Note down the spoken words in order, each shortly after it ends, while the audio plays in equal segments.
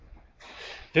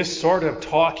This sort of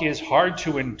talk is hard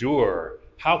to endure.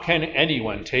 How can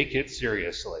anyone take it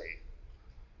seriously?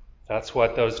 That's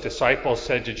what those disciples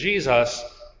said to Jesus,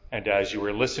 and as you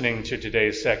were listening to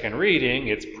today's second reading,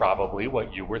 it's probably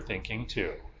what you were thinking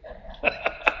too.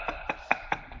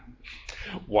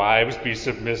 Wives, be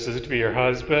submissive to your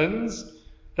husbands.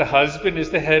 The husband is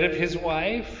the head of his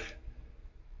wife.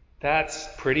 That's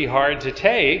pretty hard to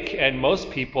take, and most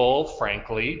people,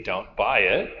 frankly, don't buy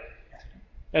it.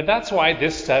 And that's why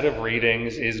this set of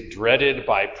readings is dreaded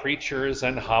by preachers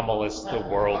and homilists the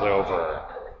world over.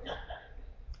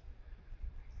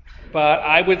 But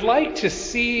I would like to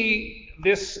see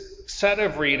this set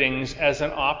of readings as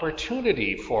an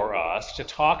opportunity for us to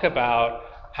talk about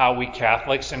how we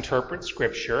Catholics interpret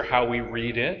Scripture, how we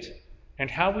read it, and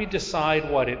how we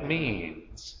decide what it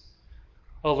means.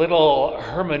 A little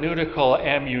hermeneutical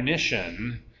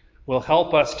ammunition will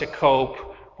help us to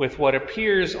cope with what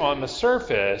appears on the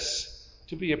surface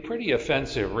to be a pretty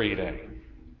offensive reading.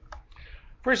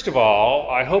 First of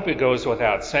all, I hope it goes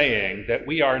without saying that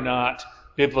we are not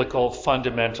biblical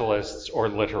fundamentalists or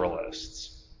literalists.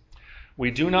 We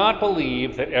do not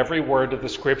believe that every word of the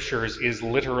Scriptures is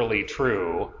literally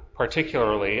true,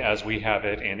 particularly as we have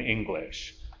it in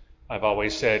English. I've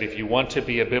always said if you want to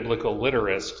be a biblical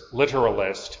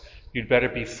literalist, you'd better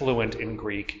be fluent in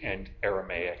Greek and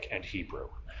Aramaic and Hebrew.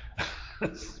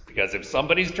 Because if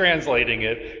somebody's translating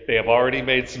it, they have already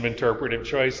made some interpretive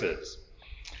choices.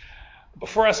 But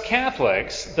for us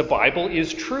Catholics, the Bible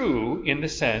is true in the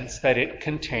sense that it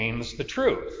contains the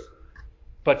truth.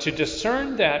 But to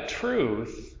discern that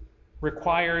truth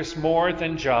requires more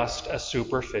than just a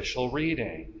superficial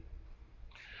reading.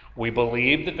 We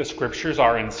believe that the Scriptures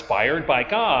are inspired by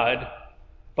God,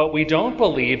 but we don't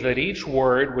believe that each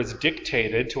word was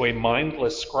dictated to a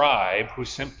mindless scribe who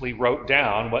simply wrote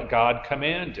down what God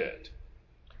commanded.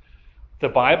 The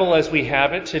Bible as we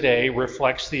have it today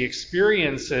reflects the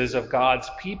experiences of God's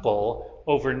people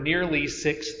over nearly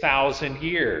 6,000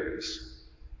 years.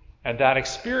 And that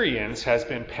experience has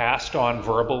been passed on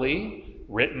verbally,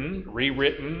 written,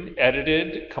 rewritten,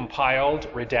 edited, compiled,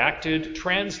 redacted,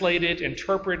 translated,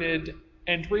 interpreted,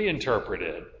 and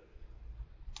reinterpreted.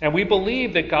 And we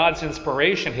believe that God's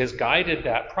inspiration has guided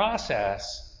that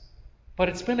process, but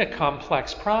it's been a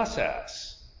complex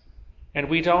process. And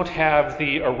we don't have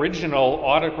the original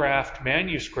autographed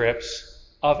manuscripts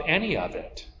of any of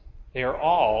it. They are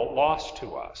all lost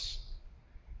to us.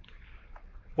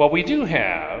 What we do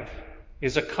have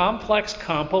is a complex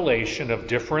compilation of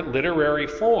different literary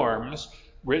forms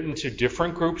written to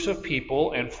different groups of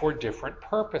people and for different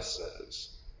purposes.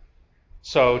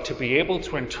 So to be able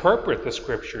to interpret the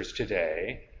Scriptures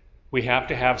today, we have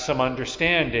to have some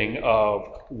understanding of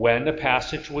when a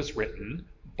passage was written,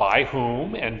 by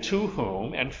whom and to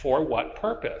whom and for what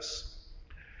purpose.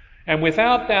 And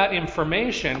without that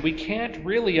information, we can't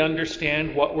really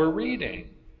understand what we're reading.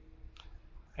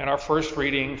 And our first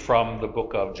reading from the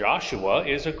book of Joshua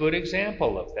is a good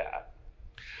example of that.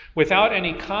 Without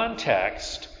any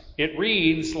context, it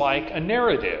reads like a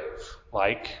narrative,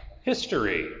 like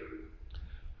history.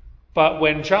 But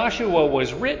when Joshua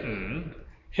was written,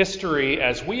 history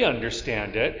as we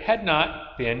understand it had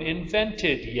not been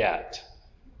invented yet.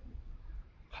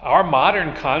 Our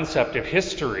modern concept of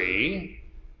history,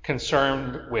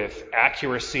 concerned with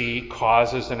accuracy,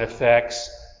 causes and effects,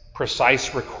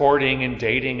 precise recording and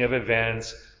dating of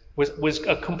events, was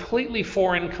a completely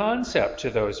foreign concept to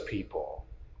those people.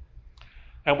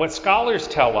 And what scholars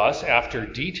tell us after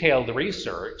detailed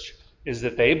research is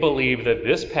that they believe that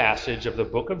this passage of the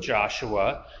book of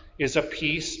Joshua is a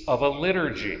piece of a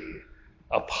liturgy,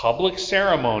 a public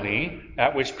ceremony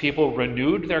at which people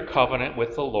renewed their covenant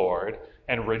with the Lord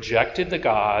and rejected the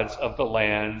gods of the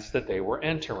lands that they were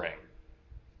entering.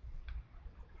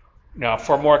 Now,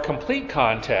 for more complete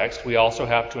context, we also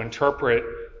have to interpret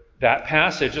that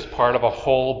passage as part of a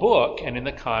whole book and in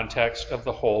the context of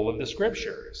the whole of the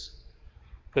Scriptures.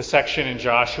 The section in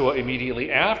Joshua immediately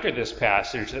after this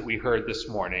passage that we heard this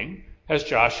morning has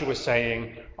Joshua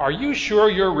saying, "Are you sure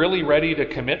you're really ready to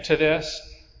commit to this?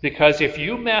 Because if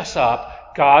you mess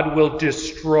up, God will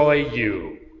destroy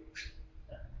you."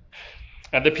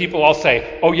 And the people all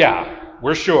say, "Oh yeah,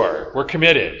 we're sure, we're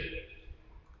committed."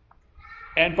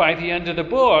 And by the end of the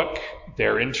book,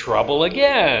 they're in trouble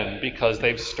again because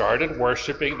they've started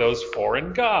worshiping those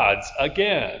foreign gods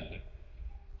again.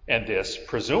 And this,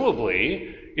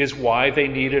 presumably, is why they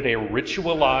needed a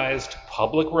ritualized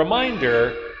public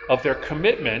reminder of their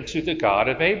commitment to the God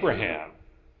of Abraham.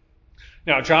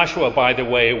 Now, Joshua, by the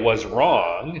way, was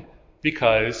wrong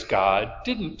because God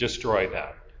didn't destroy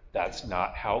them. That's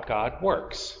not how God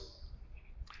works.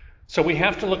 So we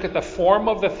have to look at the form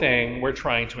of the thing we're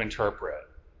trying to interpret.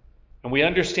 And we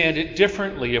understand it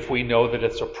differently if we know that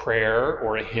it's a prayer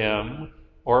or a hymn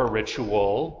or a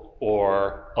ritual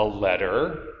or a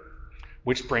letter,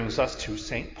 which brings us to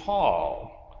St.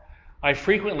 Paul. I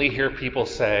frequently hear people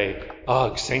say,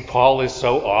 "Oh, St. Paul is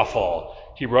so awful.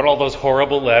 He wrote all those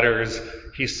horrible letters.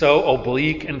 He's so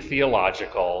oblique and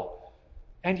theological."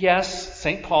 And yes,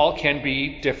 St. Paul can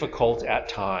be difficult at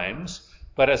times,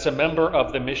 but as a member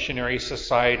of the Missionary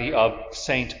Society of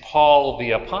St. Paul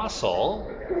the Apostle,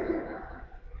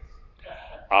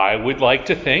 I would like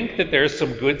to think that there's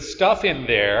some good stuff in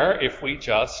there if we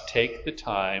just take the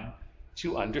time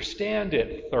to understand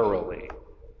it thoroughly.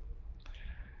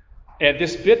 And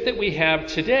this bit that we have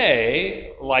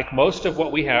today, like most of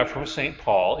what we have from St.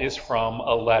 Paul, is from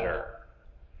a letter.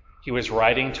 He was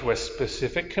writing to a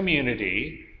specific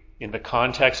community in the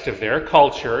context of their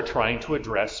culture, trying to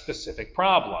address specific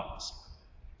problems.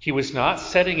 He was not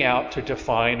setting out to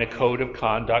define a code of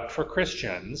conduct for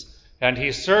Christians, and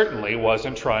he certainly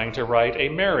wasn't trying to write a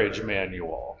marriage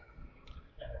manual.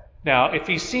 Now, if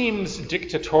he seems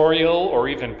dictatorial or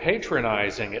even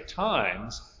patronizing at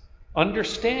times,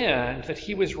 understand that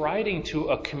he was writing to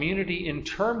a community in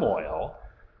turmoil,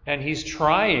 and he's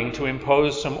trying to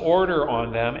impose some order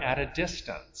on them at a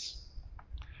distance.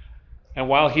 And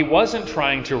while he wasn't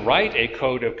trying to write a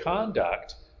code of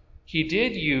conduct, he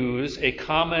did use a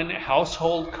common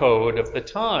household code of the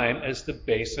time as the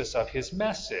basis of his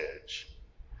message.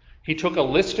 He took a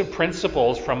list of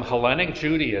principles from Hellenic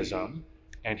Judaism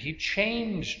and he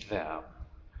changed them.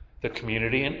 The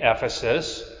community in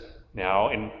Ephesus, now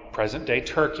in present-day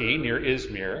Turkey near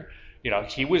Izmir,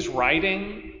 he was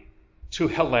writing to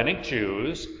Hellenic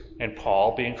Jews, and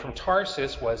Paul, being from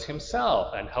Tarsus, was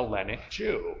himself an Hellenic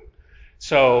Jew.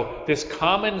 So this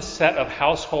common set of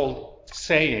household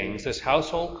sayings, this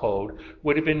household code,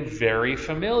 would have been very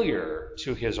familiar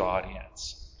to his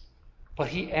audience. But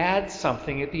he adds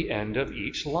something at the end of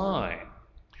each line.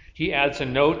 He adds a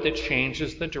note that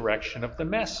changes the direction of the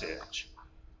message.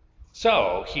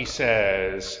 So he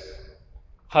says,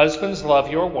 "Husbands, love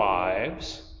your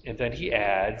wives," and then he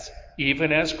adds,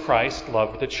 "even as Christ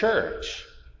loved the church."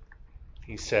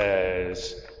 He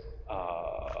says,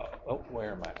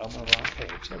 where am I? I'm on the wrong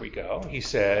page. There we go. He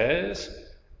says,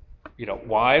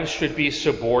 wives should be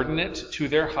subordinate to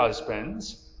their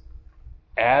husbands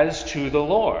as to the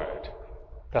Lord.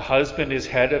 The husband is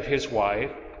head of his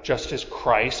wife, just as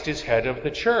Christ is head of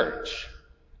the church.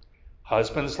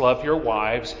 Husbands, love your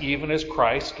wives, even as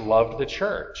Christ loved the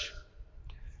church.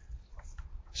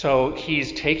 So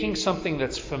he's taking something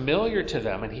that's familiar to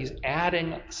them and he's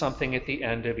adding something at the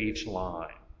end of each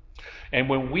line. And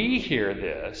when we hear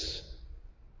this,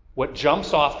 what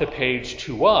jumps off the page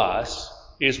to us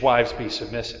is wives be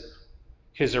submissive.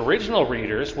 His original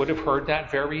readers would have heard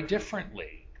that very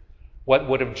differently. What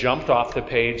would have jumped off the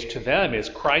page to them is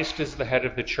Christ is the head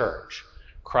of the church.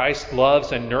 Christ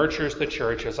loves and nurtures the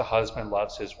church as a husband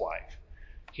loves his wife.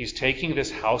 He's taking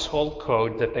this household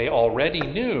code that they already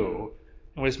knew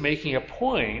and was making a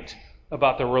point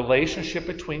about the relationship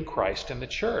between Christ and the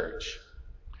church.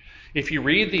 If you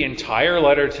read the entire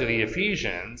letter to the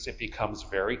Ephesians, it becomes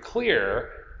very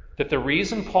clear that the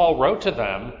reason Paul wrote to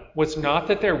them was not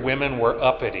that their women were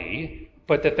uppity,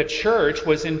 but that the church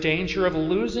was in danger of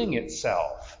losing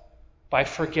itself by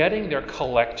forgetting their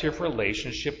collective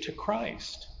relationship to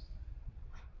Christ.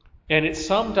 And it's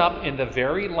summed up in the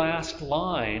very last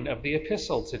line of the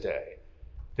epistle today.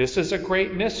 "This is a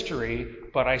great mystery,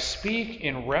 but I speak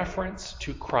in reference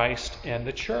to Christ and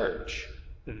the church."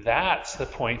 That's the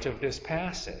point of this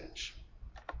passage.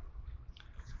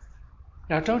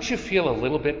 Now, don't you feel a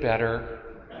little bit better?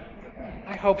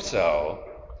 I hope so.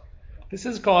 This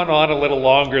has gone on a little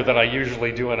longer than I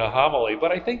usually do in a homily,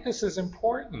 but I think this is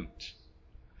important.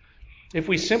 If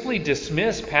we simply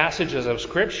dismiss passages of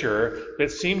Scripture that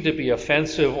seem to be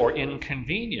offensive or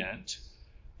inconvenient,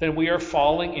 then we are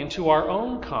falling into our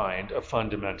own kind of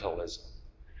fundamentalism.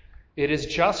 It is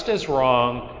just as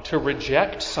wrong to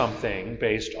reject something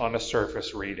based on a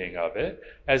surface reading of it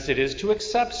as it is to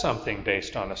accept something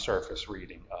based on a surface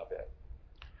reading of it.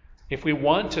 If we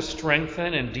want to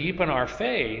strengthen and deepen our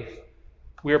faith,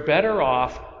 we're better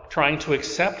off trying to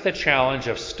accept the challenge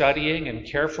of studying and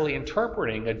carefully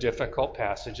interpreting a difficult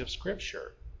passage of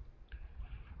Scripture.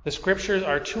 The Scriptures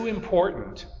are too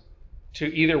important to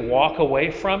either walk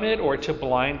away from it or to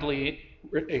blindly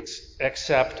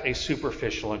accept a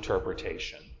superficial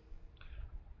interpretation.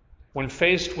 When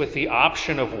faced with the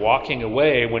option of walking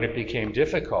away when it became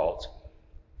difficult,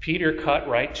 Peter cut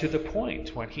right to the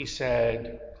point when he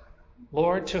said,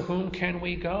 "Lord, to whom can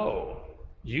we go?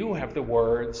 You have the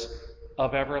words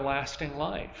of everlasting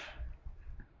life.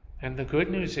 And the good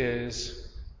news is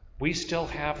we still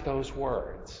have those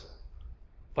words,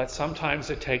 but sometimes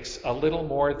it takes a little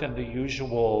more than the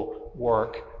usual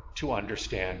work to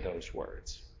understand those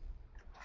words.